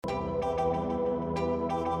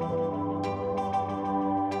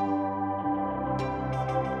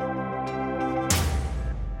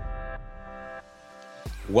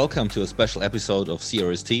Welcome to a special episode of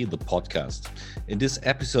CRST, the podcast. In this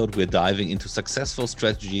episode, we're diving into successful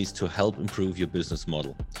strategies to help improve your business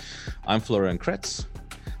model. I'm Florian Kretz,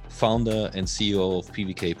 founder and CEO of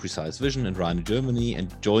PVK Precise Vision in Rheine, Germany,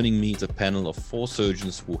 and joining me is a panel of 4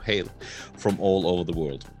 surgeons who hail from all over the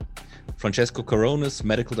world. Francesco Coronis,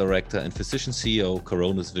 Medical Director and Physician CEO,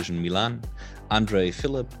 Coronis Vision Milan, Andrei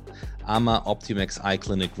Philipp, AMA Optimex Eye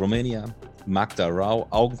Clinic Romania, Magda Rau,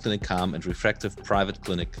 Augenklinik Kam and Refractive Private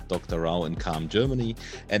Clinic Dr. Rau in Kam, Germany,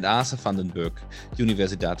 and Asa van den Berg,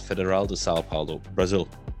 Universidade Federal de Sao Paulo, Brazil.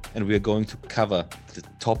 And we are going to cover the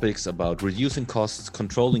topics about reducing costs,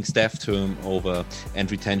 controlling staff turnover and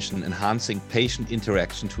retention, enhancing patient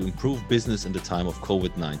interaction to improve business in the time of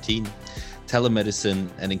COVID-19, telemedicine,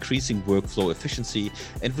 and increasing workflow efficiency,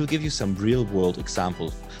 and we'll give you some real-world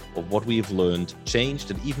examples of what we have learned,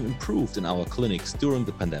 changed, and even improved in our clinics during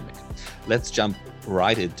the pandemic. Let's jump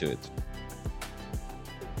right into it.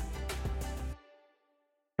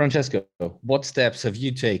 Francesco, what steps have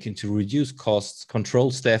you taken to reduce costs,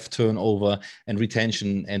 control staff turnover and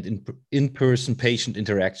retention, and in-person patient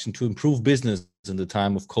interaction to improve business in the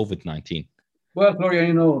time of COVID-19? Well,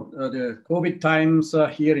 Florian, the COVID times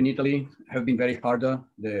here in Italy have been very hard.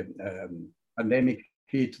 The pandemic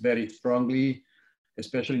hit very strongly,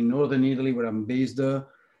 especially in northern Italy, where I'm based.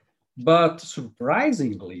 But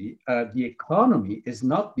surprisingly, the economy has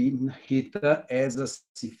not been hit as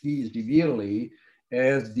severely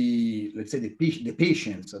as let's say, the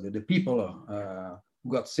patients, the people who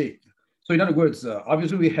got sick. So in other words,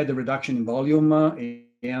 obviously we had a reduction in volume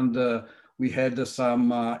and we had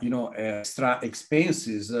some, extra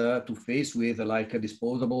expenses to face with, like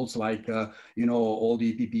disposables, like, all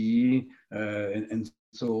the PPE and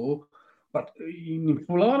so. But in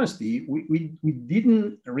full honesty, we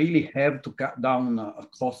didn't really have to cut down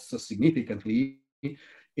costs significantly.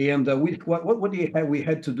 And what we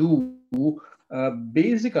had to do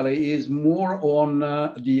basically is more on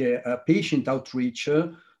the patient outreach,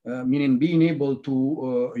 meaning being able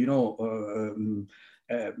to,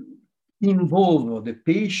 involve the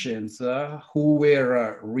patients who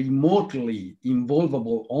were remotely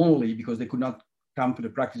involvable only because they could not come to the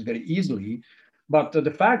practice very easily. But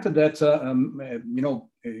the fact that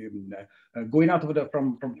going out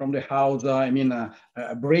from the house,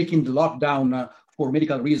 breaking the lockdown for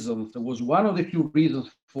medical reasons was one of the few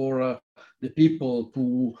reasons for the people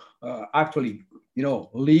to actually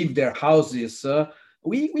leave their houses.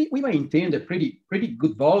 We maintained a pretty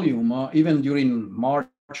good volume even during March,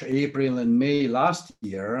 April, and May last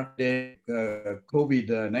year. The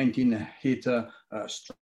COVID-19 hit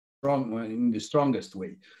strong in the strongest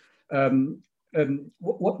way.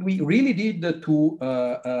 What we really did to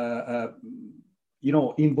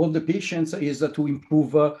involve the patients is to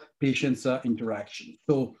improve patients' interaction.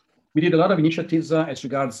 So we did a lot of initiatives as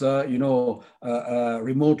regards,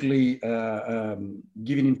 remotely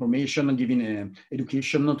giving information and giving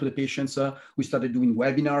education to the patients. We started doing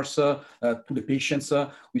webinars to the patients.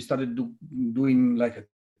 We started doing like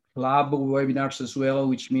club webinars as well,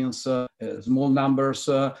 which means small numbers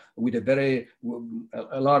with a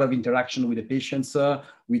lot of interaction with the patients.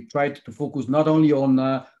 We tried to focus not only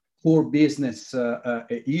on core business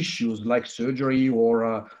issues like surgery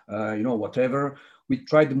or whatever. We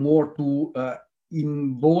tried more to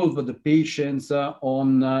involve the patients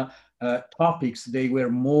on topics they were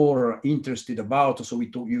more interested about. So we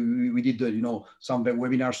did some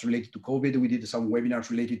webinars related to COVID. We did some webinars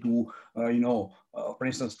related to for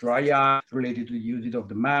instance, dry eye, related to the usage of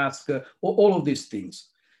the mask, all of these things.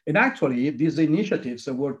 And actually, these initiatives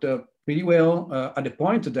worked pretty well at the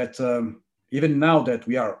point that even now that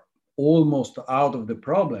we are almost out of the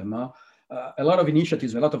problem, a lot of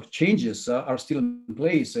initiatives, a lot of changes are still in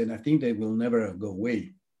place, and I think they will never go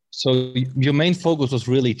away. So your main focus was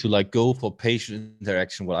really to go for patient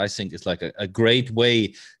interaction, what I think is like a great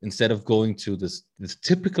way, instead of going to this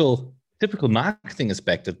typical marketing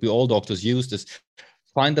aspect that we all doctors use, is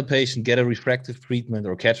find the patient, get a refractive treatment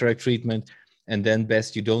or cataract treatment, and then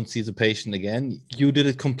best you don't see the patient again. You did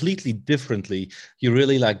it completely differently. You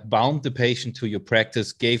really bound the patient to your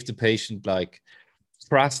practice, gave the patient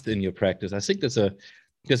trust in your practice. I think there's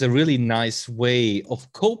a really nice way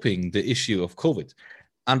of coping the issue of COVID.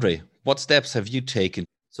 Andre, what steps have you taken?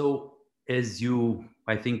 So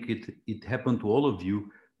I think it happened to all of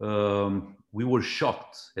you. We were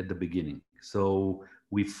shocked at the beginning. So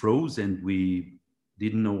we froze and we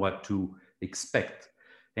didn't know what to expect.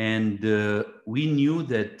 And we knew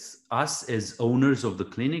that us as owners of the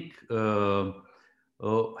clinic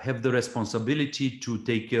have the responsibility to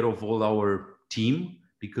take care of all our team,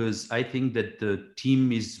 because I think that the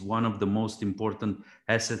team is one of the most important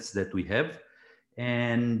assets that we have.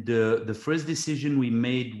 And the first decision we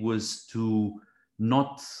made was to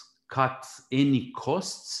not cut any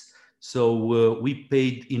costs. So we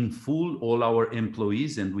paid in full all our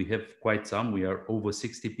employees, and we have quite some. We are over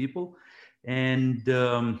 60 people. And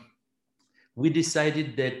we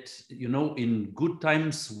decided that, you know, in good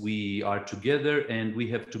times we are together, and we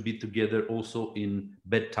have to be together also in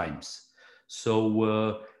bad times.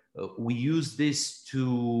 So we use this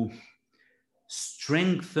to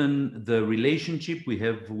strengthen the relationship we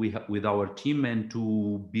have with our team and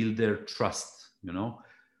to build their trust, you know.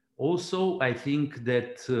 Also, I think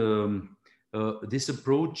that this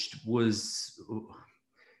approach was,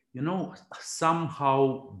 you know,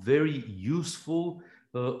 somehow very useful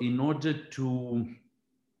in order to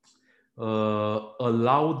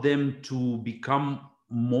allow them to become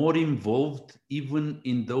more involved even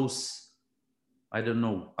in those, I don't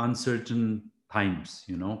know, uncertain times,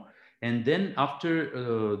 you know. And then after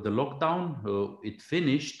the lockdown, it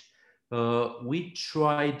finished, we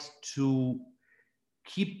tried to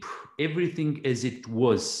keep everything as it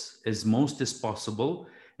was, as most as possible.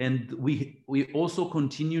 And we also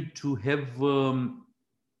continued to have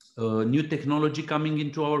new technology coming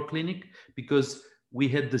into our clinic, because we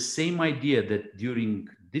had the same idea that during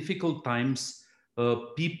difficult times,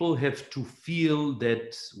 people have to feel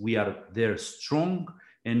that we are there strong,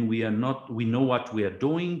 and we know what we are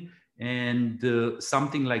doing, and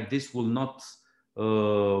something like this will not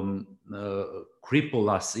cripple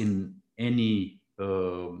us in any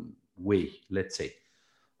way, let's say.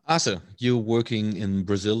 Asa, you're working in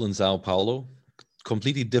Brazil, in Sao Paulo,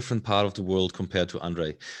 completely different part of the world compared to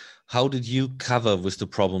Andre. How did you cover with the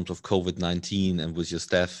problems of COVID-19 and with your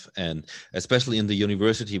staff, and especially in the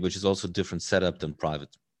university, which is also different setup than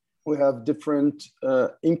private? We have different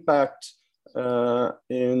impact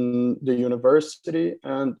in the university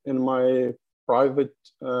and in my private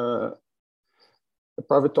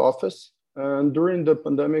office. And during the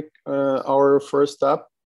pandemic, our first step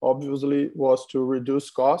obviously was to reduce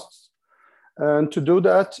costs. And to do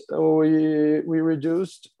that, we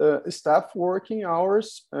reduced staff working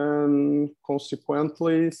hours and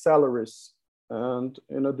consequently salaries. And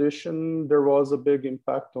in addition, there was a big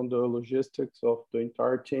impact on the logistics of the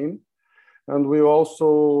entire team. And we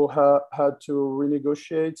also had to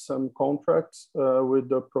renegotiate some contracts with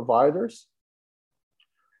the providers.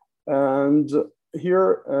 And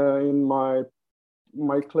here in my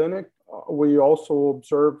clinic, we also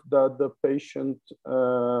observed that the patient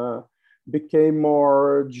became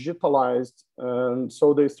more digitalized, and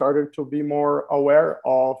so they started to be more aware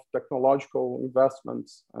of technological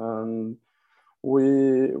investments. And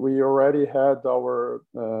we already had our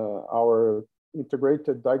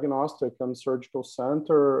integrated diagnostic and surgical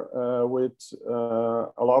center with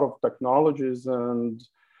a lot of technologies and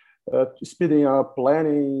speeding up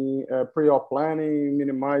planning, pre-op planning,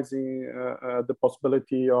 minimizing the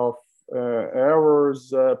possibility of errors.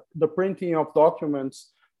 The printing of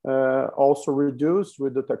documents also reduced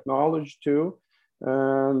with the technology too,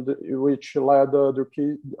 and which led a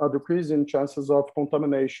decrease in chances of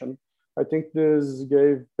contamination. I think this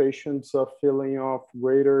gave patients a feeling of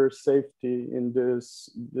greater safety in this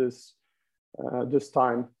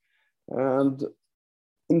time. And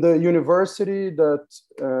in the university, that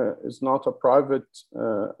is not a private,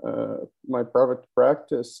 my private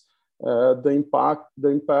practice, the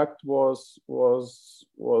impact was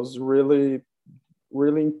really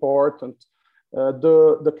important.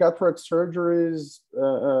 The cataract surgeries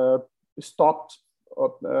stopped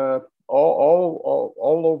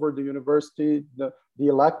all over the university. The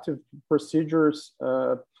elective procedures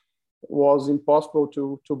was impossible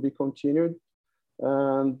to be continued,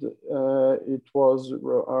 and it was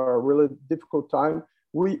a really difficult time.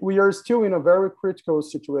 We are still in a very critical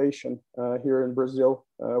situation here in Brazil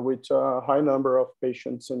with a high number of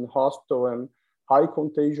patients in hospital and high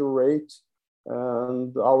contagion rate.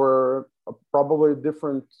 And our probably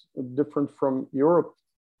different from Europe.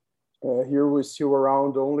 Here we see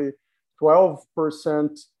around only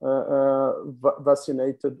 12%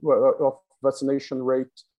 vaccinated of vaccination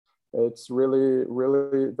rate. It's really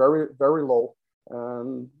very, very low,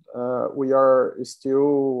 and we are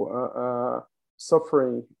still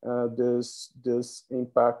suffering this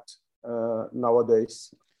impact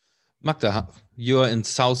nowadays. Magda, you're in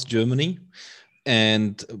South Germany.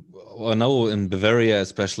 And I know in Bavaria,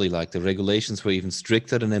 especially, like the regulations were even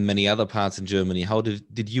stricter than in many other parts in Germany. How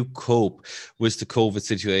did you cope with the COVID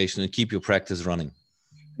situation and keep your practice running?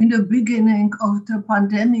 In the beginning of the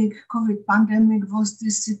pandemic, COVID pandemic, was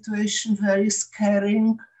this situation very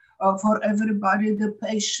scary for everybody. The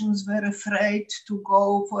patients were afraid to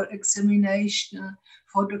go for examination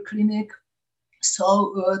for the clinic.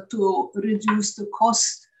 So to reduce the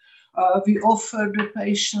cost, we offer the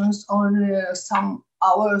patients only some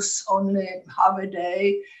hours, only half a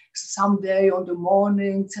day, some day on the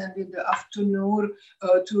mornings and in the afternoon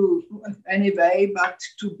but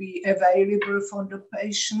to be available for the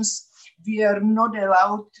patients. We are not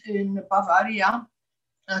allowed in Bavaria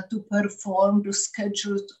to perform the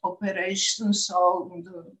scheduled operations, so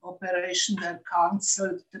the operations were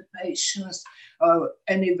cancelled. The patients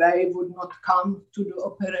anyway would not come to the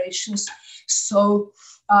operations. So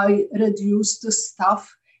I reduced the staff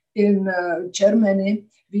in Germany.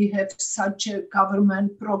 We have such a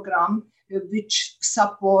government program which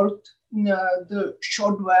support the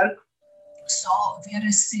short work. So we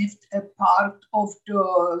received a part of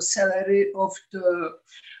the salary of the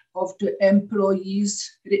employees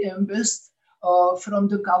reimbursed from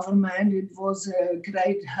the government. It was a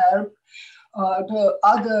great help. The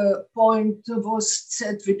other point was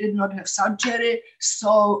that we did not have surgery,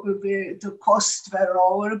 so the costs were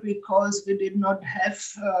lower because we did not have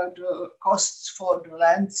the costs for the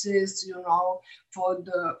lenses, for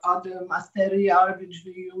the other material which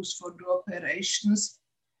we use for the operations.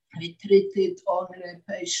 We treated only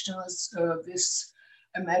patients with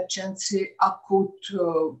emergency acute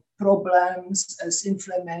problems as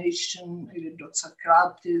inflammation,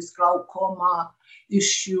 iridocyclitis, glaucoma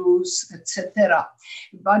issues, etc.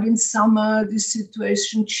 But in summer, the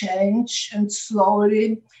situation changed, and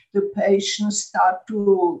slowly the patients start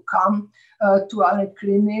to come to our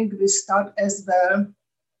clinic. We start as well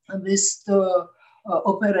with the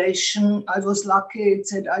operation. I was lucky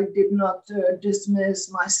that I did not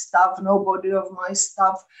dismiss my staff, nobody of my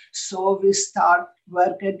staff, so we start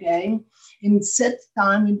work again. In that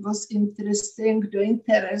time, it was interesting, the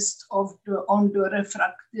interest on the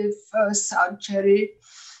refractive surgery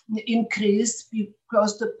increased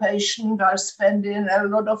because the patients are spending a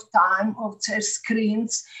lot of time on their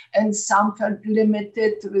screens, and some felt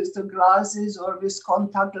limited with the glasses or with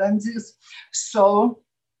contact lenses. So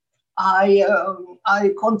I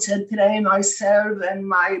concentrate myself and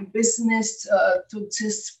my business to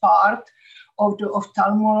this part of the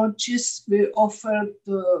ophthalmologist. We offer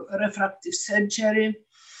the refractive surgery.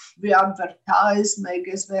 We advertise,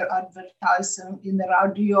 makers were advertising in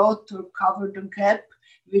radio to cover the gap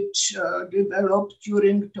which developed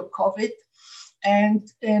during the COVID.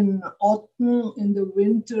 And in autumn, in the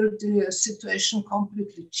winter, the situation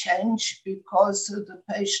completely changed because the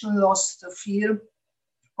patient lost the fear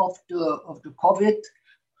of the COVID.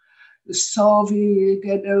 So we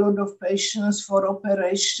get a lot of patients for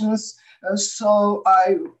operations. So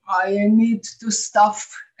I need the staff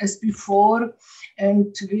as before,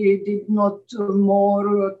 and we did not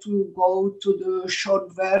more to go to the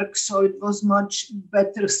short work. So it was much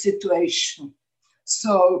better situation.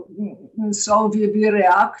 So we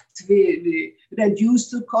react, we reduce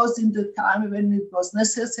the cost in the time when it was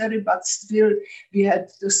necessary, but still we had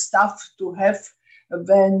the staff to have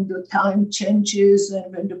when the time changes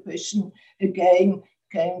and when the patient again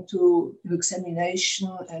came to examination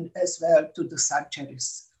and as well to the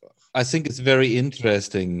surgeries. I think it's very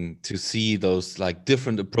interesting to see those like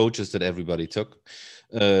different approaches that everybody took.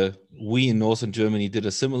 We in Northern Germany did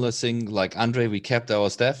a similar thing. Like Andre, we kept our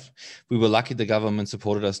staff. We were lucky the government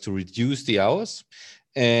supported us to reduce the hours.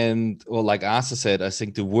 And well, like Asa said, I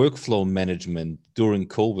think the workflow management during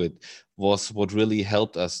COVID was what really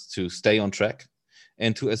helped us to stay on track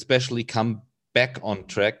and to especially come back on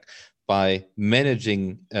track by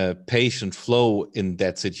managing patient flow in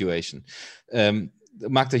that situation.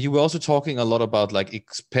 Magda, you were also talking a lot about like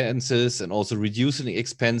expenses and also reducing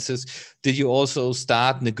expenses. Did you also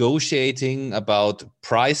start negotiating about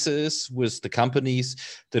prices with the companies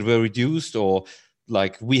that were reduced, or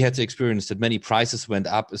like we had to experience that many prices went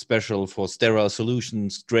up, especially for sterile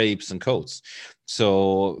solutions, drapes and coats?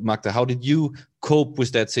 So Magda, how did you cope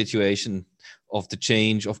with that situation of the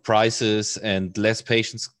change of prices and less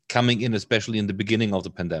patients coming in, especially in the beginning of the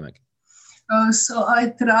pandemic? So I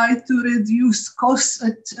tried to reduce costs.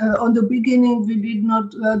 On the beginning, we did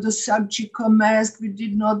not the surgical mask. We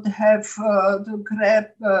did not have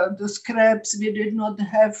the scraps. We did not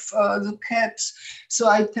have the caps. So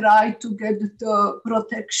I tried to get the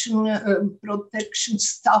protection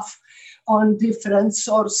stuff on different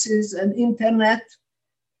sources and internet.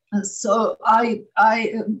 So I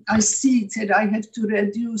see that I have to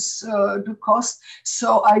reduce the cost.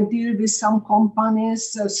 So I deal with some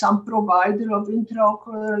companies, some provider of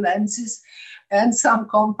intraocular lenses, and some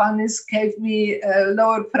companies gave me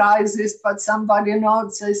lower prices, but somebody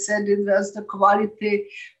else, they said it was the quality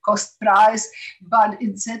cost price. But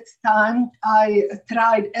at that time, I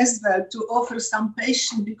tried as well to offer some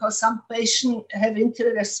patients, because some patients have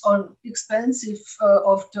interest on expensive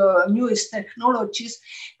of the newest technologies,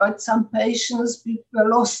 but some patients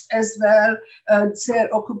lost as well their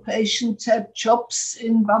occupation, their jobs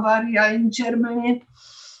in Bavaria, in Germany,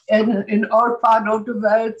 and in all part of the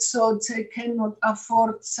world, so they cannot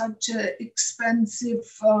afford such an expensive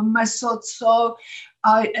method. So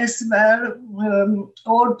I as well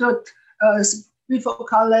ordered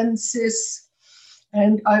bifocal lenses,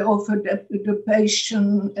 and I offered the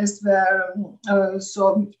patient as well.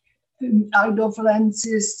 Out of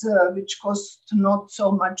lenses, which cost not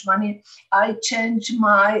so much money. I changed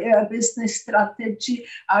my business strategy.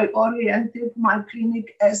 I oriented my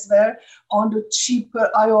clinic as well on the cheaper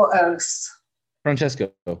IOLs.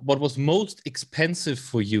 Francesco, what was most expensive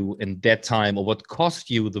for you in that time, or what cost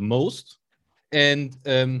you the most? And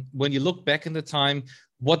when you look back in the time,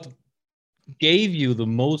 what gave you the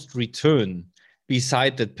most return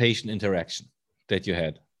beside that patient interaction that you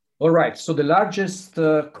had? All right. So the largest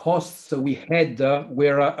costs we had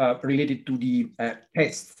were related to the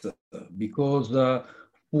tests, because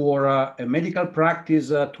for a medical practice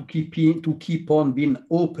to keep on being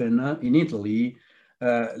open in Italy,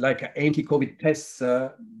 like anti-COVID tests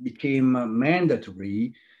became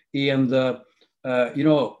mandatory, and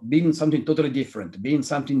being something totally different, being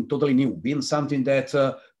something totally new, being something that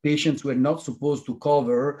patients were not supposed to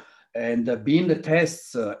cover. And being the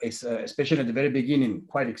tests, especially at the very beginning,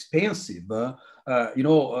 quite expensive,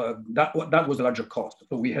 that was a larger cost.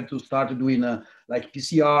 So we had to start doing like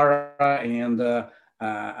PCR and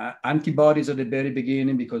antibodies at the very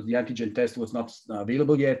beginning, because the antigen test was not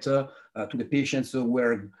available yet to the patients who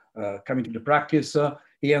were coming to the practice.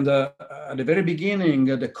 And at the very beginning,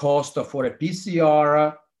 the cost for a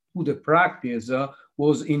PCR to the practice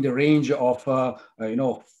was in the range of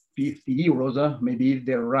 50 euros, maybe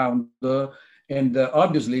they're around. And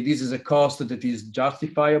obviously, this is a cost that is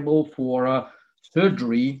justifiable for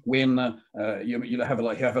surgery when you have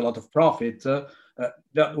a lot of profit.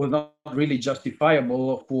 That was not really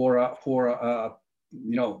justifiable for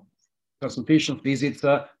consultation visits,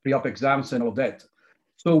 pre-op exams, and all that.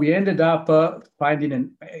 So we ended up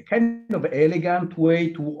finding a kind of elegant way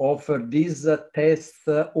to offer these tests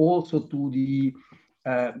also to the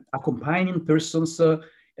accompanying persons who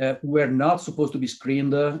were not supposed to be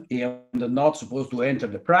screened and not supposed to enter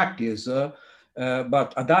the practice.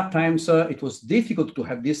 But at that time, it was difficult to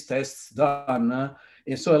have these tests done.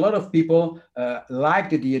 And so a lot of people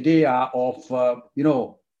liked the idea of,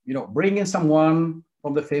 bringing someone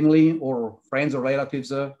from the family or friends or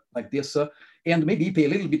relatives like this, and maybe pay a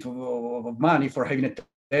little bit of money for having a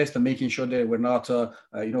test and making sure they were not,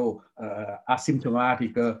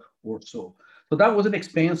 asymptomatic or so. So that was an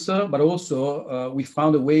expense, but also we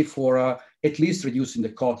found a way for at least reducing the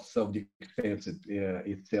costs of the expense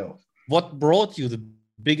itself. What brought you the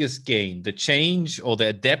biggest gain, the change or the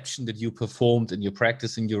adaptation that you performed in your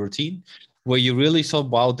practice, in your routine, where you really saw,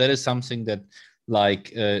 wow, that is something that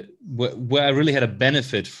where I really had a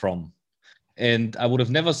benefit from, and I would have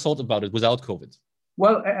never thought about it without COVID?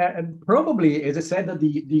 Well, probably, as I said,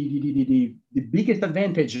 the biggest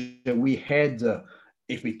advantage that we had,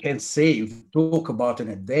 if we can talk about an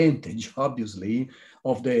advantage, obviously,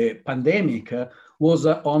 of the pandemic was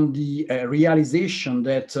on the realization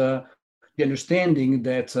that the understanding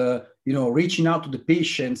that, reaching out to the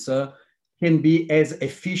patients can be as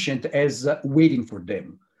efficient as waiting for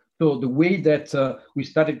them. So the way that we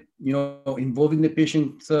started, involving the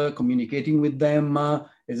patients, communicating with them,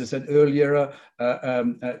 as I said earlier,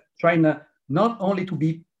 trying not only to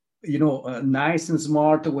be nice and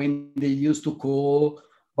smart when they used to call,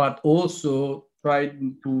 but also try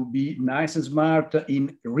to be nice and smart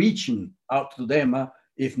in reaching out to them,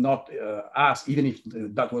 if not asked, even if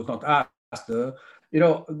that was not asked,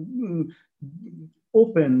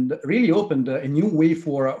 really opened a new way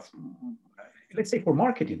for, let's say, for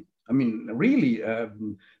marketing. I mean, really,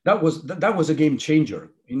 that was a game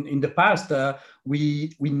changer. In the past,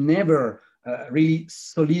 we never really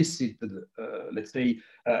solicited, let's say,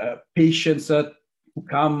 patients to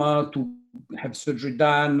come to have surgery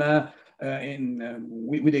done. And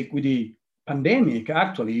with the pandemic,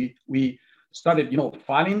 actually, we started,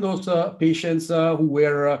 finding those patients who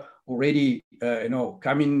were already,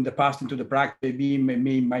 coming in the past into the practice,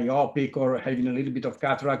 maybe myopic or having a little bit of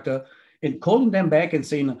cataract. and calling them back and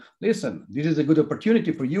saying, listen, this is a good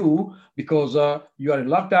opportunity for you because you are in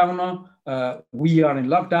lockdown, we are in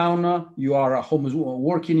lockdown, you are home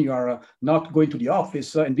working, you are not going to the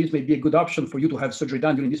office, and this may be a good option for you to have surgery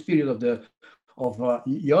done during this period of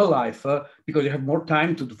your life because you have more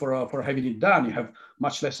time for having it done. You have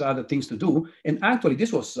much less other things to do. And actually,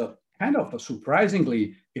 this was kind of a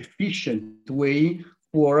surprisingly efficient way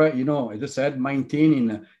for, as I said,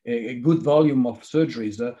 maintaining a good volume of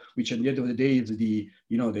surgeries, which at the end of the day is the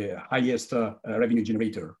highest revenue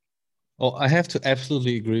generator. Oh, I have to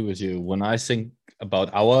absolutely agree with you. When I think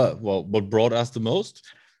about what brought us the most,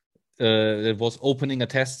 it was opening a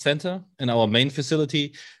test center in our main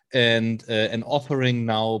facility and offering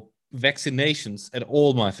now vaccinations at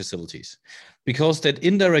all my facilities. Because that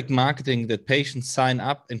indirect marketing that patients sign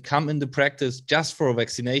up and come into practice just for a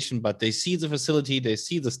vaccination, but they see the facility, they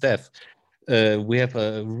see the staff. We have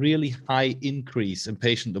a really high increase in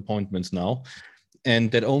patient appointments now.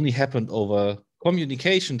 And that only happened over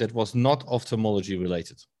communication that was not ophthalmology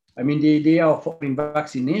related. I mean, the idea of offering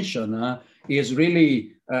vaccination is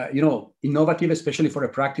really, innovative, especially for a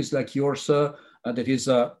practice like yours that is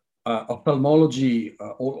ophthalmology,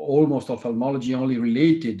 almost ophthalmology only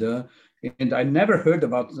related. And I never heard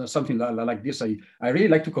about something like this. I really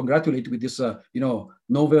like to congratulate with this,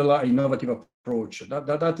 novel, innovative approach.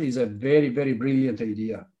 That is a very, very brilliant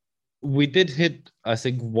idea. We did hit, I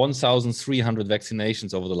think, 1,300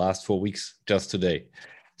 vaccinations over the last 4 weeks just today.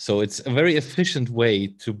 So it's a very efficient way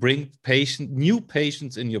to bring new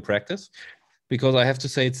patients in your practice, because I have to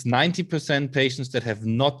say it's 90% patients that have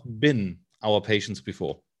not been our patients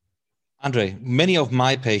before. Andre, many of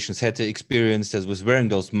my patients had the experience that was wearing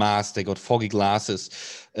those masks, they got foggy glasses,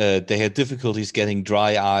 they had difficulties getting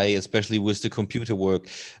dry eye, especially with the computer work.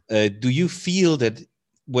 Do you feel that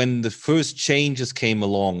when the first changes came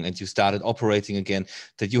along and you started operating again,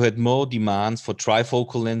 that you had more demands for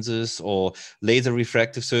trifocal lenses or laser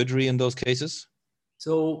refractive surgery in those cases?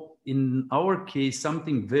 So in our case,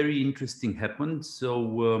 something very interesting happened.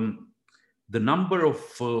 So the number of,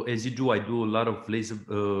 as you do, I do a lot of laser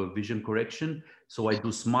vision correction. So I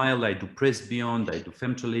do SMILE, I do PRESBYOND, I do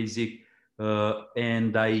femtolasic,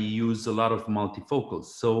 and I use a lot of multifocals.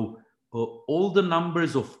 So all the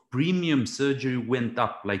numbers of premium surgery went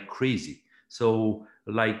up like crazy. So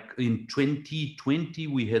like in 2020,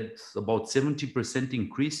 we had about 70%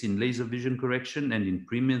 increase in laser vision correction and in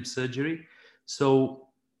premium surgery. So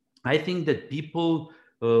I think that people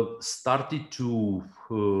started to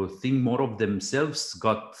think more of themselves,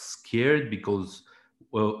 got scared because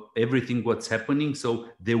everything what's happening. So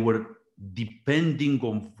they were depending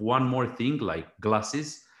on one more thing like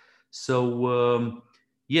glasses. So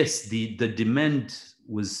yes, the demand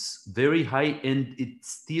was very high, and it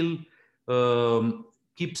still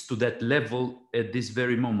keeps to that level at this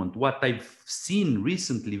very moment. What I've seen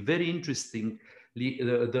recently, very interestingly,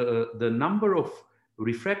 the number of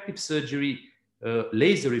refractive surgery,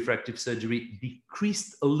 laser refractive surgery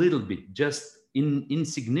decreased a little bit, just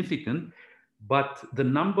insignificant, but the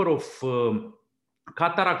number of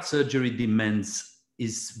cataract surgery demands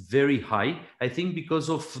is very high. I think because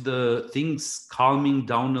of the things calming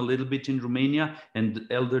down a little bit in Romania and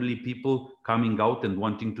elderly people coming out and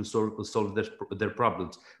wanting to solve their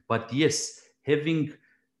problems. But yes, having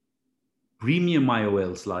premium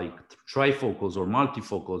IOLs like trifocals or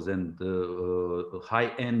multifocals and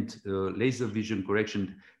high-end laser vision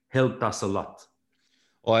correction helped us a lot.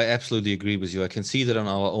 Oh, I absolutely agree with you. I can see that on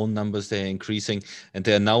our own numbers, they're increasing, and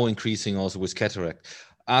they're now increasing also with cataract.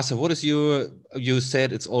 Asa, what is you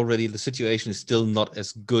said it's already, the situation is still not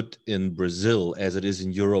as good in Brazil as it is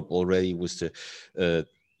in Europe already with the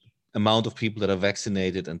amount of people that are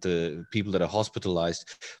vaccinated and the people that are hospitalized.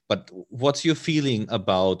 But what's your feeling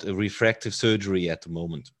about refractive surgery at the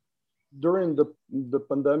moment? During the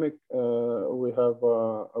pandemic, we have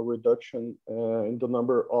a reduction in the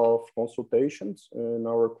number of consultations in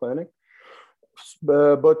our clinic.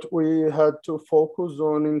 But we had to focus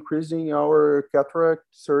on increasing our cataract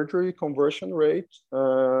surgery conversion rate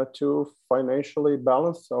to financially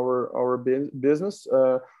balance our business.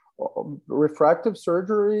 Refractive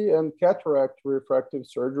surgery and cataract refractive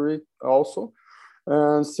surgery also.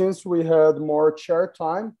 And since we had more chair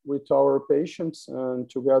time with our patients and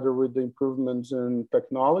together with the improvements in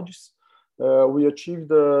technologies, we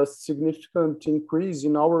achieved a significant increase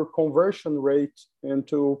in our conversion rate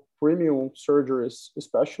into premium surgeries,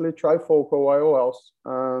 especially trifocal IOLs.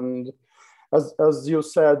 And as you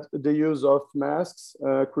said, the use of masks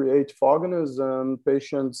create fogginess, and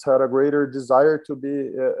patients had a greater desire to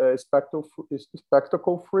be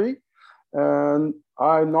spectacle free. And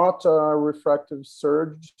I'm not a refractive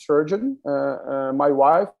surgeon. My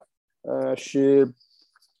wife She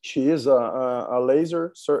is a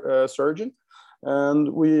laser surgeon,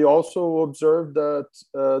 and we also observed that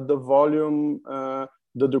the volume,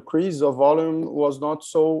 the decrease of volume was not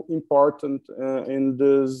so important in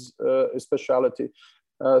this specialty.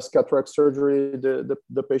 As cataract surgery,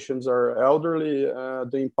 the patients are elderly.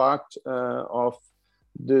 The impact of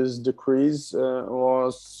this decrease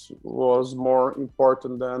was more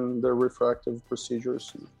important than the refractive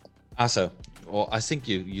procedures. Asa, well, I think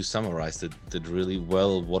you summarized it really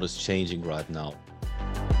well, what is changing right now.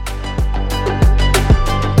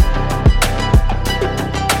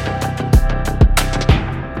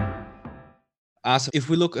 Asa, if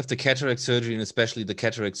we look at the cataract surgery and especially the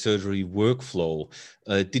cataract surgery workflow,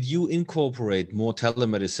 did you incorporate more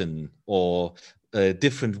telemedicine or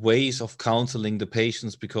different ways of counseling the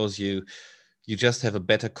patients because you just have a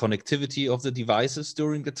better connectivity of the devices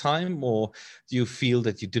during the time, or do you feel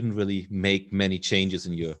that you didn't really make many changes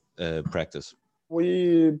in your practice?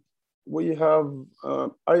 We have.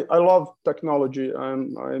 I love technology,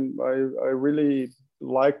 and I really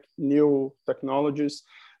like new technologies.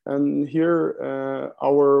 And here,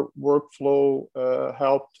 our workflow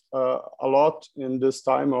helped a lot in this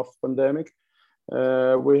time of pandemic.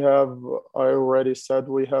 We have, I already said,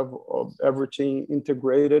 we have everything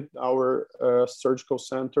integrated, our surgical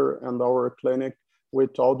center and our clinic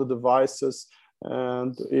with all the devices,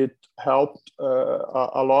 and it helped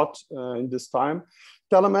a lot in this time.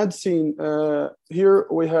 Telemedicine, here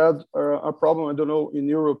we had a problem, I don't know, in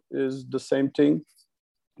Europe is the same thing,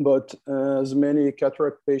 but as many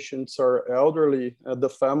cataract patients are elderly, the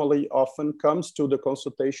family often comes to the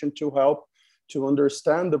consultation to help to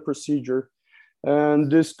understand the procedure. And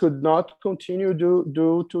this could not continue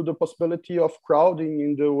due to the possibility of crowding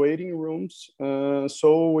in the waiting rooms.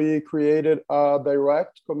 So we created a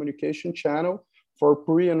direct communication channel for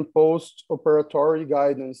pre and post operatory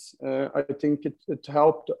guidance. I think it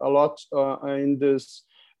helped a lot in this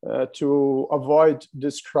to avoid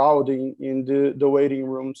this crowding in the waiting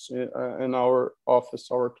rooms in our office,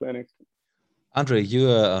 our clinic. Andre,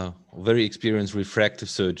 you're a very experienced refractive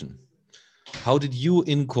surgeon. How did you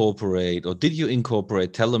incorporate, or did you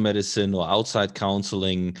incorporate telemedicine or outside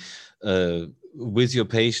counseling with your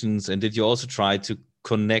patients? And did you also try to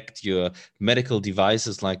connect your medical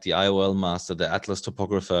devices like the IOL Master, the Atlas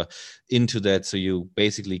Topographer into that so you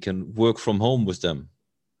basically can work from home with them?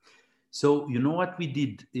 So, you know what we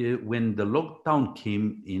did when the lockdown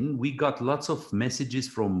came in, we got lots of messages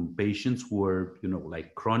from patients who were,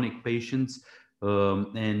 like chronic patients.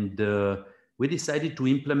 We decided to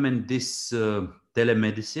implement this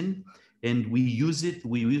telemedicine, and we used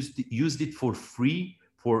it for free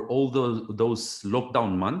for all those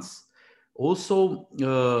lockdown months. Also,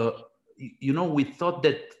 we thought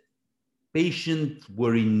that patients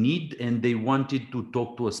were in need and they wanted to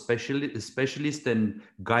talk to a specialist and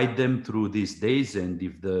guide them through these days. And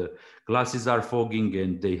if the glasses are fogging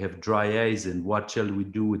and they have dry eyes, and what shall we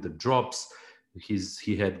do with the drops?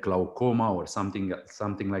 He had glaucoma or something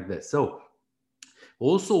like that. So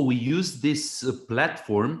also we use this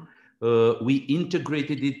platform. We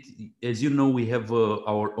integrated it. As you know, we have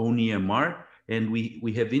our own EMR. And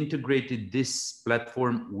we have integrated this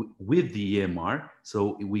platform with the EMR,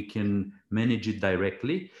 so we can manage it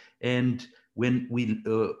directly. And when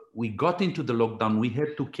we got into the lockdown, we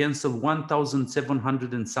had to cancel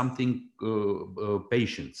 1,700 and something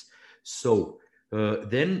patients. So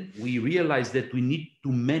then we realized that we need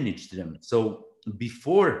to manage them. So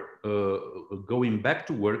before going back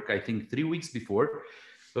to work, I think 3 weeks before,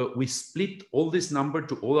 we split all this number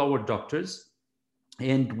to all our doctors.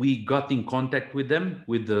 And we got in contact with them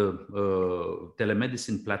with the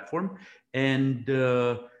telemedicine platform, and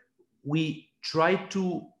we tried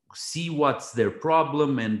to see what's their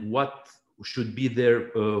problem and what should be their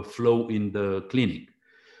flow in the clinic.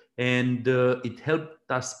 And it helped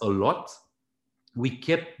us a lot. We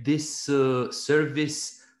kept this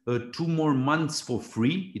service 2 more months for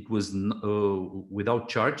free. It was without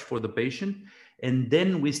charge for the patient. And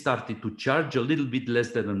then we started to charge a little bit less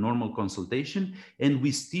than a normal consultation, and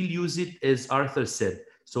we still use it as Arthur said.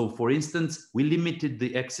 So for instance, we limited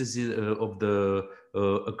the access of the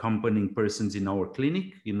accompanying persons in our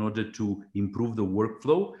clinic in order to improve the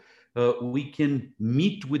workflow. We can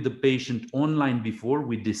meet with the patient online before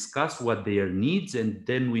we discuss what their needs, and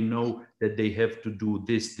then we know that they have to do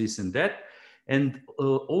this, this, and that. And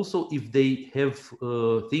also if they have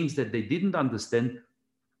things that they didn't understand,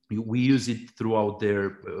 we use it throughout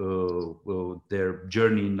their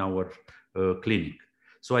journey in our clinic.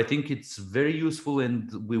 So I think it's very useful,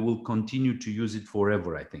 and we will continue to use it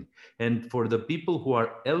forever, I think. And for the people who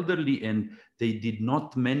are elderly and they did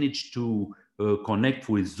not manage to connect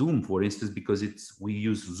with Zoom, for instance, because we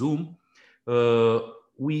use Zoom,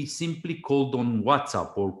 we simply called on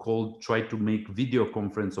WhatsApp or try to make video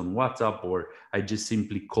conference on WhatsApp, or I just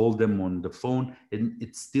simply call them on the phone, and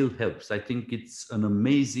it still helps. I think it's an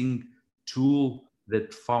amazing tool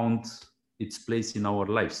that found its place in our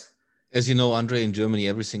lives. As you know, Andre, in Germany,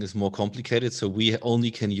 everything is more complicated. So we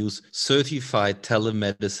only can use certified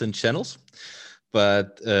telemedicine channels.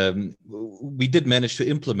 But we did manage to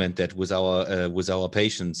implement that with our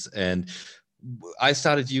patients. And I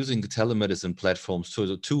started using the telemedicine platforms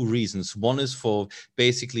for two reasons. One is for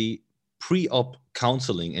basically pre-op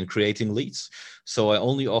counseling and creating leads. So I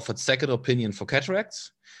only offered second opinion for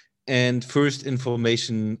cataracts and first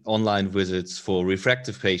information online visits for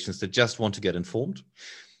refractive patients that just want to get informed.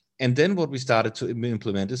 And then what we started to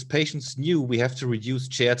implement is patients knew we have to reduce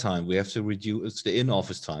chair time. We have to reduce the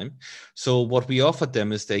in-office time. So what we offered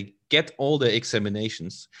them is they get all their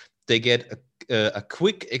examinations. They get a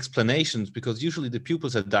quick explanations, because usually the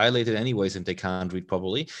pupils are dilated anyways and they can't read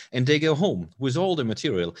properly, and they go home with all the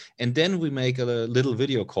material. And then we make a little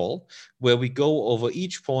video call where we go over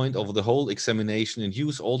each point of the whole examination and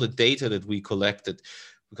use all the data that we collected.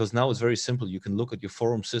 Because now it's very simple. You can look at your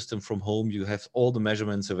forum system from home. You have all the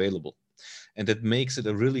measurements available. And that makes it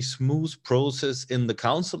a really smooth process in the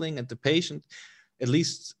counseling and the patient. At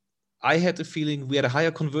least I had the feeling we had a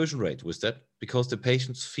higher conversion rate with that, because the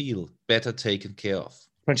patients feel better taken care of.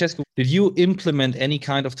 Francesco, did you implement any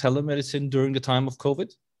kind of telemedicine during the time of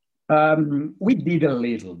COVID? We did a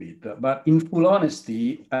little bit, but in full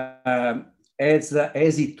honesty,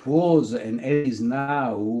 as it was and as is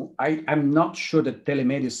now, I'm not sure that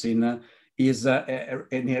telemedicine is a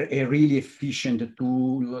really efficient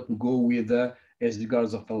tool to go with as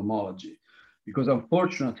regards ophthalmology. Because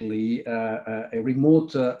unfortunately, a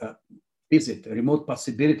remote visit, a remote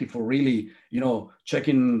possibility for really,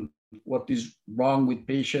 checking what is wrong with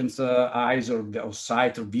patients' eyes or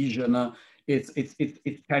sight or vision, it's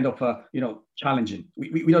kind of challenging.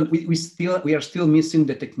 We are still missing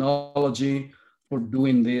the technology for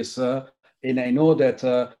doing this, and I know that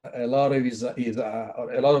a lot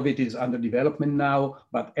of it is under development now.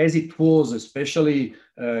 But as it was, especially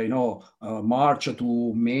March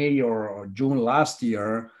to May or June last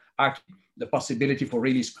year, actually the possibility for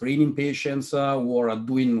really screening patients or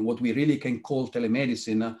doing what we really can call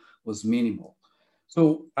telemedicine was minimal.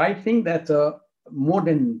 So I think that more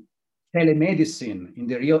than telemedicine in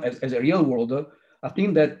the as a real world, I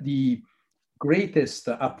think that the greatest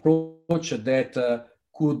approach that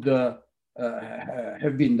could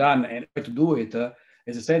have been done and to do it,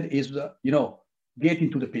 as I said, is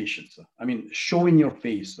getting to the patients. I mean, showing your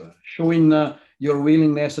face, showing your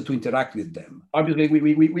willingness to interact with them. Obviously,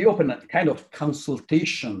 we open a kind of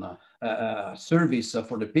consultation service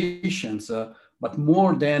for the patients, but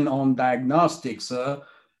more than on diagnostics.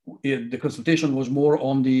 The consultation was more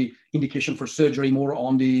on the indication for surgery, more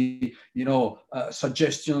on the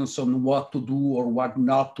suggestions on what to do or what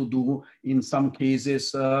not to do in some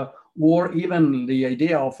cases, or even the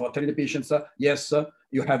idea of telling the patients, yes,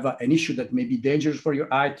 you have an issue that may be dangerous for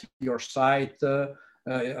your eye, your sight,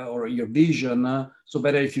 or your vision. So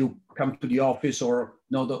better if you come to the office, or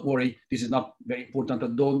no, don't worry, this is not very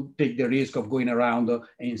important. Don't take the risk of going around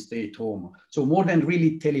and stay at home. So more than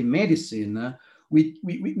really telemedicine,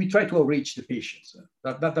 we try to reach the patients.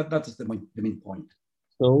 That is the main point.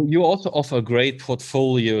 So you also offer a great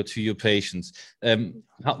portfolio to your patients.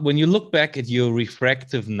 When you look back at your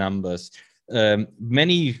refractive numbers,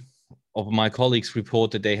 many of my colleagues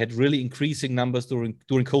report that they had really increasing numbers during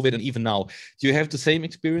COVID and even now. Do you have the same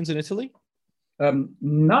experience in Italy?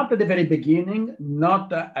 Not at the very beginning,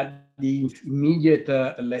 not at the immediate,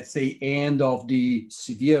 let's say, end of the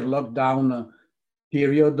severe lockdown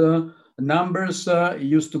period. Numbers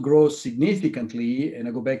used to grow significantly, and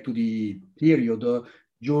I go back to the period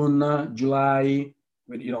June, July.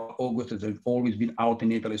 August has always been out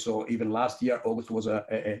in Italy, so even last year August was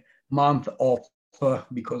a month off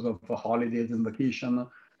because of holidays and vacation.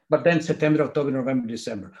 But then September, October, November,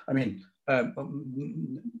 December. I mean,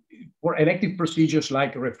 for elective procedures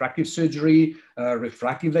like refractive surgery,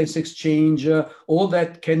 refractive lens exchange, all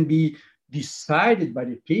that can be decided by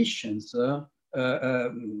the patients.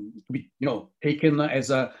 Taken as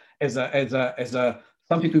a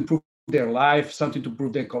something to improve their life, something to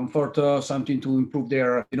improve their comfort, something to improve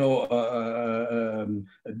their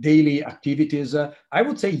daily activities. I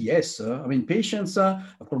would say yes. I mean, patients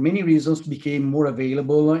for many reasons became more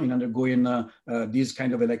available in undergoing these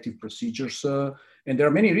kind of elective procedures. And there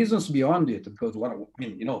are many reasons beyond it, because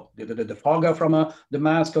the fog from the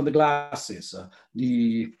mask on the glasses,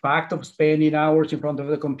 the fact of spending hours in front of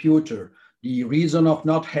the computer, the reason of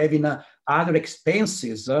not having other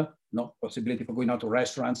expenses, no possibility for going out to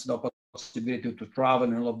restaurants, no possibility to travel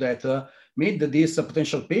and all of that, made these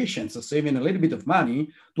potential patients saving a little bit of money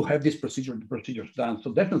to have this procedures done.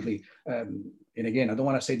 So definitely, and again, I don't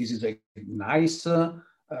want to say this is a nice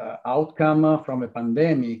outcome from a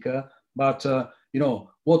pandemic, but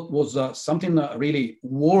what was something really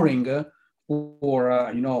worrying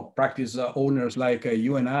for practice owners like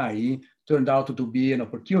you and I turned out to be an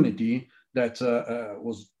opportunity that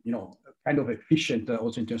was kind of efficient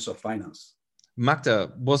also in terms of finance.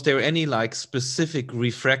 Magda, was there any like specific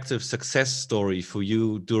refractive success story for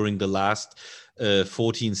you during the last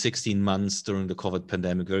 14, 16 months during the COVID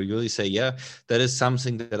pandemic where you really say, yeah, that is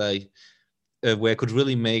something that where I could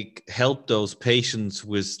really help those patients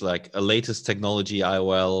with like a latest technology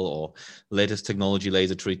IOL or latest technology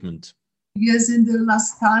laser treatment? Yes, in the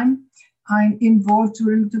last time I'm involved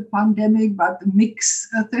during the pandemic, but mixed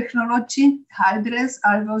technology, Hydrez.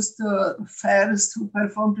 I was the first who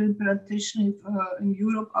performed the implantation in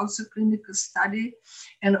Europe, also clinical study,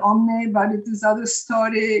 and Omni, but it is other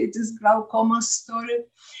story, it is glaucoma story.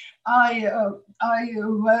 I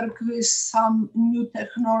work with some new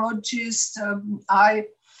technologies. I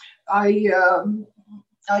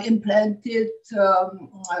implanted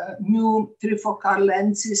new trifocal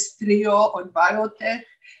lenses, Trio on Biotech.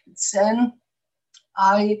 Then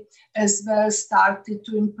I as well started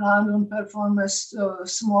to implant and perform a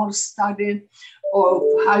small study of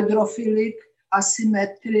hydrophilic,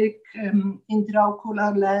 asymmetric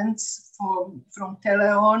intraocular lens from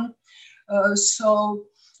Teleon.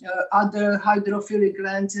 Other hydrophilic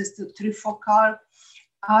lenses, the trifocal.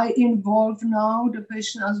 I involve now, the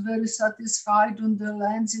patient is very satisfied on the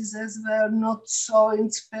lenses as well, not so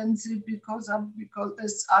expensive because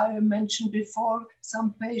as I mentioned before,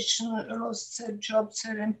 some patients lost their jobs,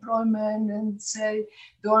 their employment, and they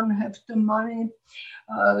don't have the money.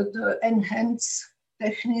 The enhanced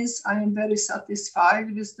techniques, I am very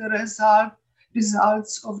satisfied with the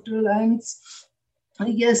results of the lens.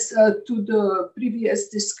 Yes, to the previous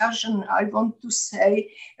discussion, I want to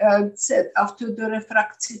say that after the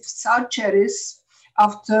refractive surgeries,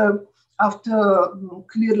 after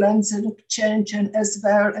clear lens exchange and as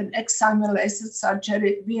well an excimer laser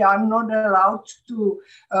surgery, we are not allowed to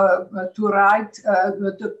write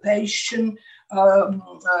the patient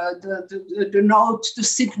the note, the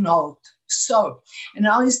sick note. So, and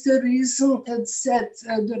now is the reason that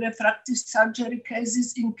the refractive surgery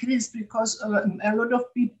cases increase because a lot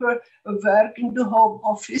of people work in the home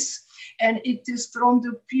office, and it is from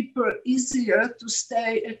the people easier to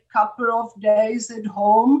stay a couple of days at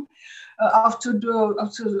home after the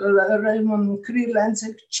clear lens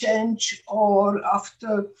exchange or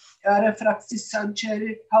after refractive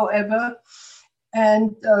surgery, however.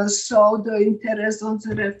 And so the interest on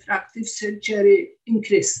the refractive surgery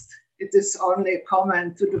increased. It is only a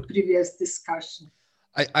comment to the previous discussion.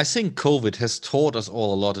 I think COVID has taught us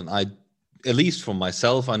all a lot, and at least for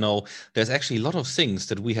myself, I know there's actually a lot of things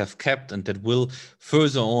that we have kept and that will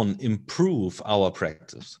further on improve our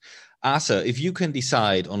practice. Asa, if you can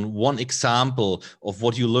decide on one example of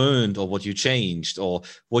what you learned or what you changed or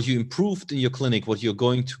what you improved in your clinic, what you're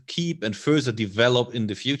going to keep and further develop in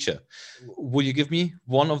the future, will you give me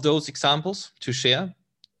one of those examples to share?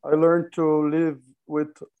 I learned to live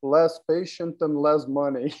with less patient and less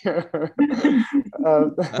money.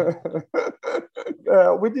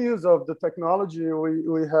 With the use of the technology,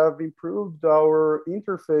 we have improved our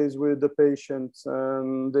interface with the patients,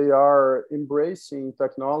 and they are embracing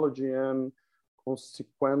technology, and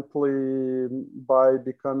consequently, by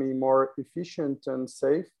becoming more efficient and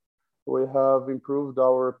safe, we have improved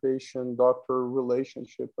our patient-doctor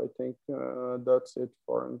relationship. I think that's it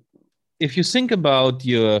for If you think about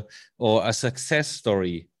a success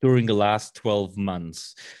story during the last 12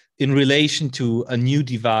 months in relation to a new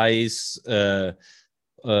device, a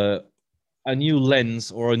new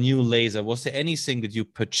lens or a new laser, was there anything that you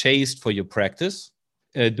purchased for your practice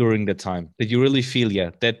during the time that you really feel,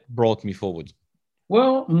 yeah, that brought me forward?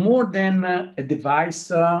 Well, more than a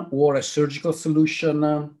device or a surgical solution,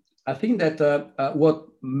 I think that what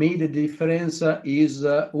made a difference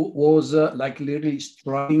was like literally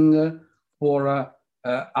striving for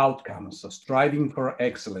outcomes, striving for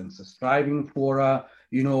excellence, striving for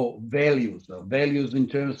values in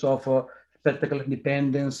terms of spectacle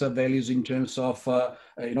independence, values in terms of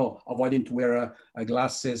avoiding to wear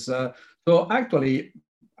glasses. So actually,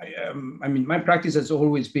 I mean, my practice has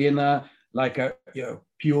always been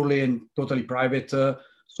purely and totally private.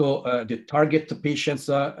 So the target patients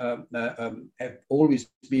have always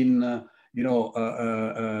been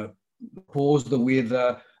posed with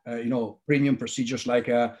premium procedures like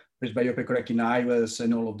presbyopic correcting IOLs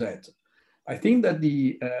and all of that. I think that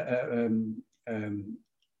the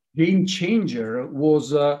game changer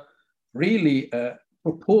was really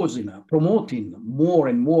promoting more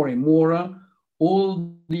and more and more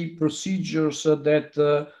all the procedures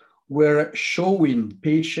that were showing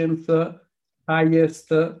patients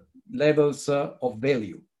highest levels of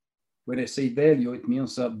value. When I say value, it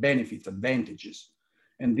means benefits, advantages.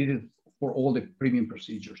 And this is for all the premium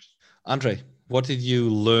procedures. Andre, what did you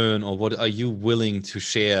learn, or what are you willing to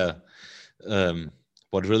share?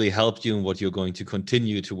 What really helped you and what you're going to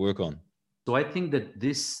continue to work on? So I think that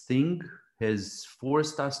this thing has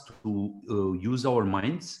forced us to use our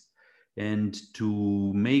minds and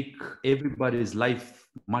to make everybody's life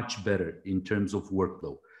much better in terms of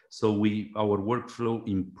workflow. So our workflow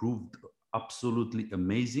improved absolutely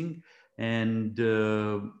amazing, and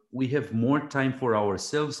we have more time for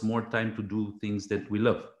ourselves, more time to do things that we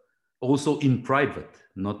love. Also in private,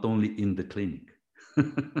 not only in the clinic.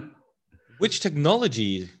 Which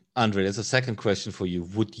technology, Andre, that's a second question for you,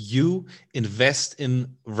 would you invest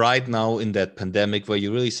in right now in that pandemic, where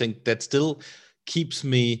you really think that still keeps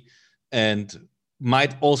me and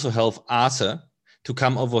might also help Arthur to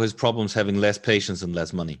come over his problems having less patience and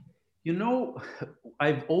less money? You know,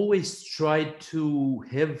 I've always tried to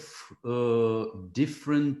have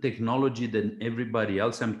different technology than everybody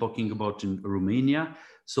else. I'm talking about in Romania.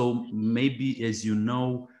 So maybe, as you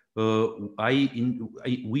know, our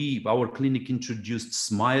clinic introduced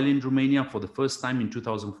Smile in Romania for the first time in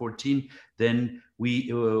 2014. Then we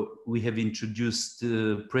have introduced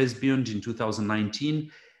Presbeyond in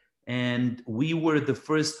 2019. And we were the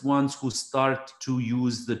first ones who start to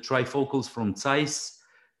use the trifocals from Zeiss.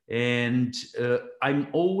 And I'm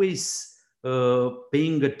always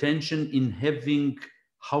paying attention in having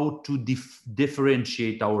how to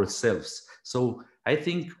differentiate ourselves. So I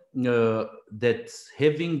think that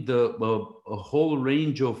having a whole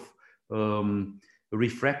range of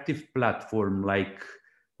refractive platform, like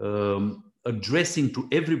addressing to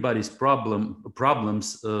everybody's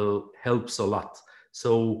problems helps a lot.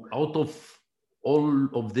 So out of all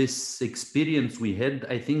of this experience we had,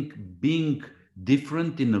 I think being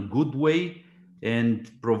different in a good way and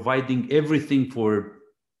providing everything for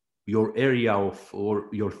your area or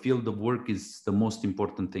your field of work is the most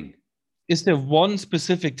important thing. Is there one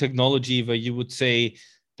specific technology where you would say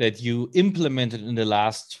that you implemented in the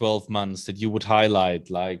last 12 months that you would highlight,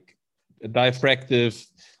 like diffractive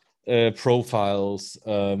profiles,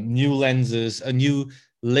 new lenses, a new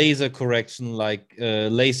laser correction like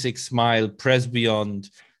LASIK Smile, Presbeyond,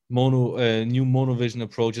 new monovision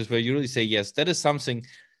approaches, where you really say, yes, that is something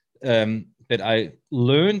that I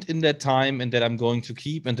learned in that time and that I'm going to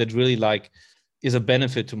keep, and that really is a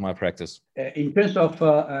benefit to my practice? In terms of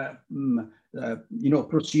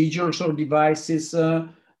procedures or devices,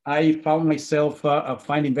 I found myself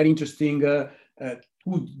finding very interesting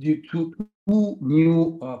two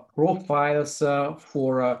new profiles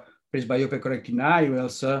for presbyopia correcting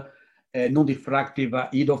IOLs, non-diffractive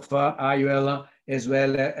EDOF IOL, as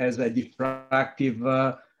well as a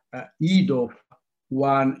diffractive EDOF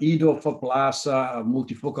plus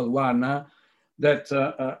multifocal one, that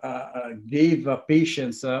gave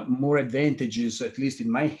patients more advantages, at least in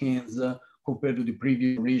my hands, compared to the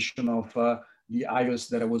previous generation of the IOLs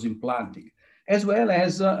that I was implanting, as well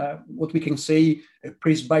as what we can say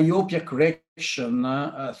presbyopia correction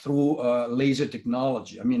through laser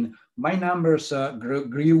technology. I mean, my numbers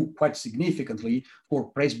grew quite significantly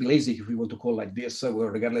for PresbyLASIK, if we want to call like this,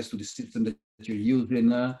 regardless to the system that you're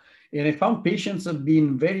using. And I found patients have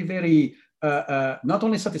been very, very not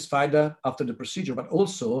only satisfied after the procedure, but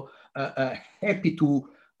also happy to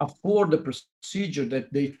afford the procedure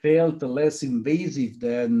that they felt less invasive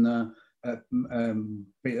than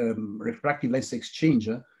refractive lens exchange,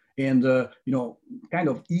 and kind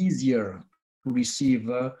of easier to receive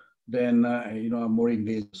than a more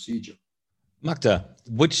invasive procedure. Magda,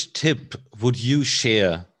 which tip would you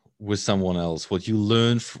share with someone else? What you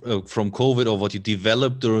learned from COVID, or what you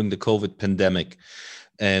developed during the COVID pandemic,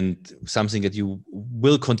 and something that you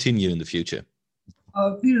will continue in the future?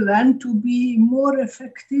 We learned to be more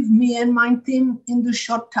effective, me and my team, in the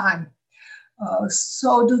short time.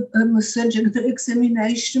 So the surgical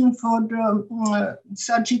examination for the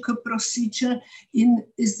surgical procedure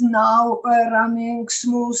is now running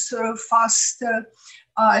smoother, faster.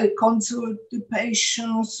 I consult the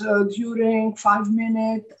patients during 5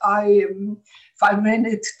 minutes, 5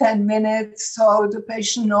 minutes, 10 minutes, so the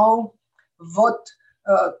patient know what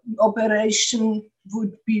operation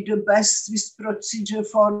would be the best with procedure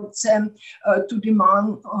for them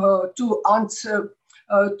to answer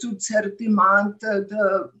to their demand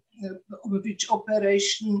the which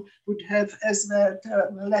operation would have as well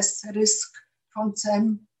less risk from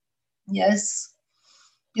them. Yes,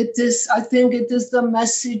 it is. I think it is the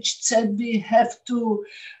message that we have to.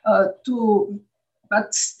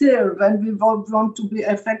 But still, when we want to be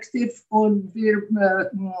effective and we'll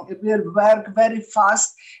work very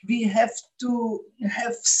fast, we have to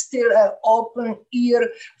have still an open ear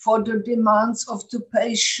for the demands of the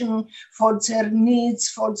patient, for their needs,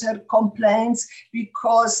 for their complaints,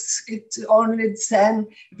 because it only then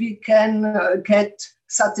we can get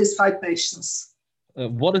satisfied patients.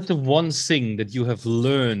 What is the one thing that you have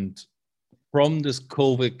learned from this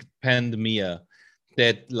COVID pandemic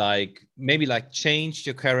that maybe changed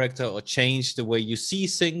your character or changed the way you see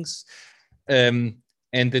things, and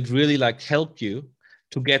that really helped you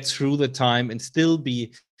to get through the time and still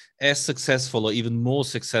be as successful or even more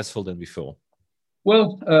successful than before?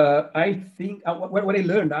 Well, I think what I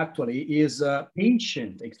learned actually is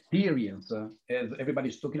patient experience, as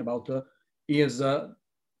everybody's talking about, is a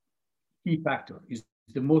key factor, is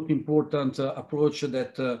the most important approach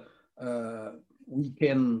that we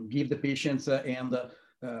can give the patients, and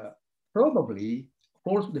probably, of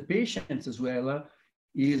course, the patients as well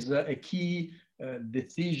is a key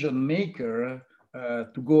decision maker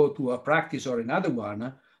to go to a practice or another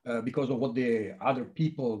one because of what the other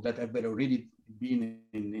people that have already been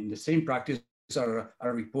in the same practice are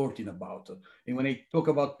reporting about. And when I talk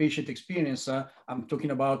about patient experience, I'm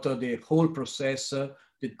talking about the whole process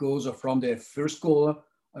that goes from the first call,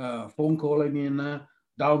 phone call,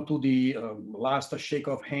 down to the last shake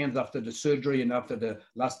of hands after the surgery and after the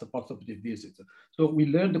last post-operative visit. So we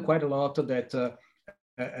learned quite a lot that,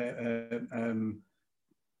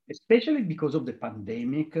 especially because of the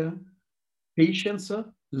pandemic, patients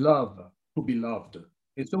love to be loved.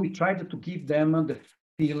 And so we tried to give them the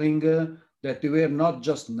feeling that they were not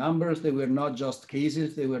just numbers, they were not just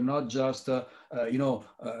cases, they were not just,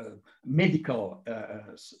 medical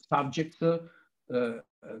subjects.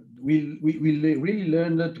 We really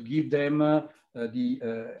learned to give them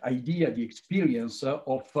the idea, the experience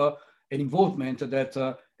of an involvement that,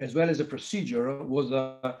 as well as a procedure, was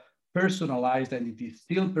personalized, and it is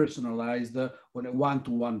still personalized on a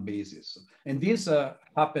one-to-one basis. And this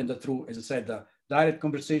happened through, as I said, direct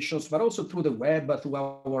conversations, but also through the web, through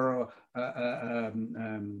our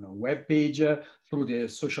web page, through the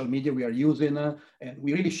social media we are using. And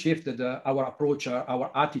we really shifted our approach,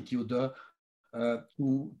 our attitude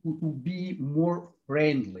to be more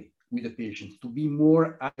friendly with the patients, to be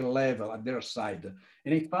more at the level, at their side.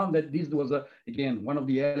 And I found that this was, again, one of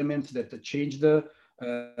the elements that changed,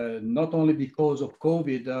 not only because of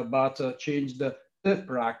COVID, but changed the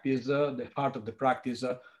practice, the heart of the practice,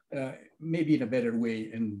 maybe in a better way.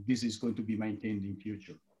 And this is going to be maintained in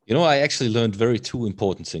future. I actually learned two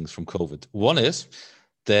important things from COVID. One is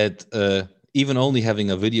that even only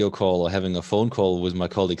having a video call or having a phone call with my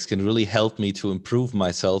colleagues can really help me to improve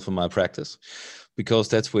myself and my practice, because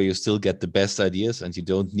that's where you still get the best ideas and you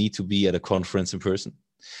don't need to be at a conference in person.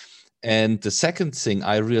 And the second thing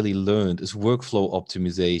I really learned is workflow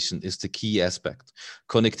optimization is the key aspect.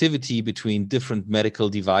 Connectivity between different medical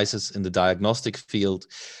devices in the diagnostic field,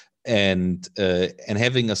 and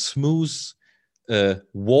having a smooth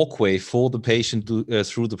walkway for the patient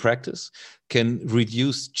through the practice can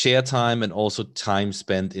reduce chair time and also time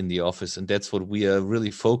spent in the office. And that's what we are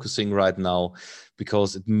really focusing right now,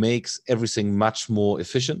 because it makes everything much more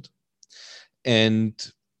efficient. And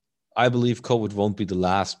I believe COVID won't be the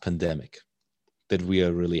last pandemic that we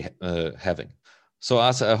are really having. So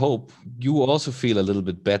Asa, I hope you also feel a little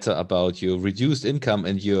bit better about your reduced income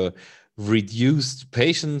and your reduced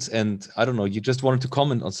patients. And I don't know, you just wanted to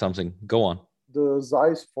comment on something. Go on. The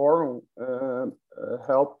Zeiss Forum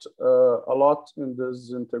helped a lot in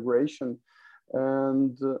this integration.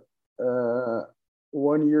 And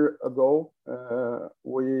 1 year ago,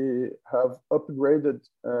 we have upgraded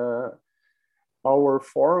our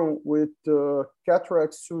forum with the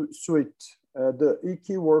Cataract Suite, the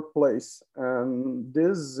EKey Workplace. And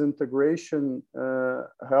this integration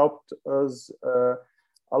helped us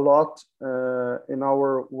a lot in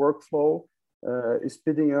our workflow,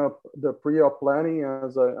 speeding up the pre-op planning,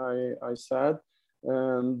 as I said.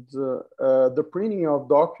 And the printing of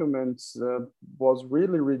documents was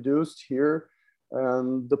really reduced here.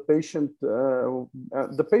 And the patient and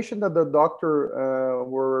the doctor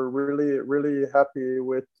were really happy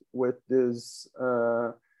with this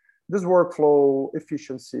this workflow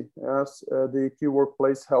efficiency. As the EKey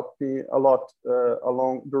Workplace helped me a lot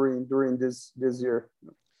during this year.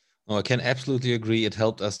 Oh, I can absolutely agree. It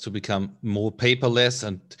helped us to become more paperless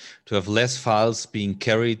and to have less files being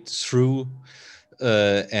carried through.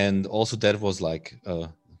 And also that was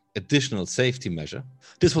additional safety measure.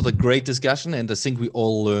 This was a great discussion, and I think we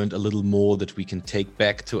all learned a little more that we can take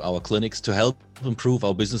back to our clinics to help improve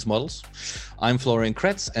our business models. I'm Florian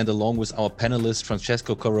Kretz, and along with our panelists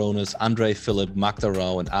Francesco Coronas, Andrei Philipp, Magda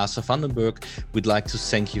Rau, and Asa Vandenberg, we'd like to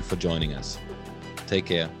thank you for joining us. Take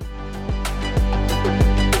care.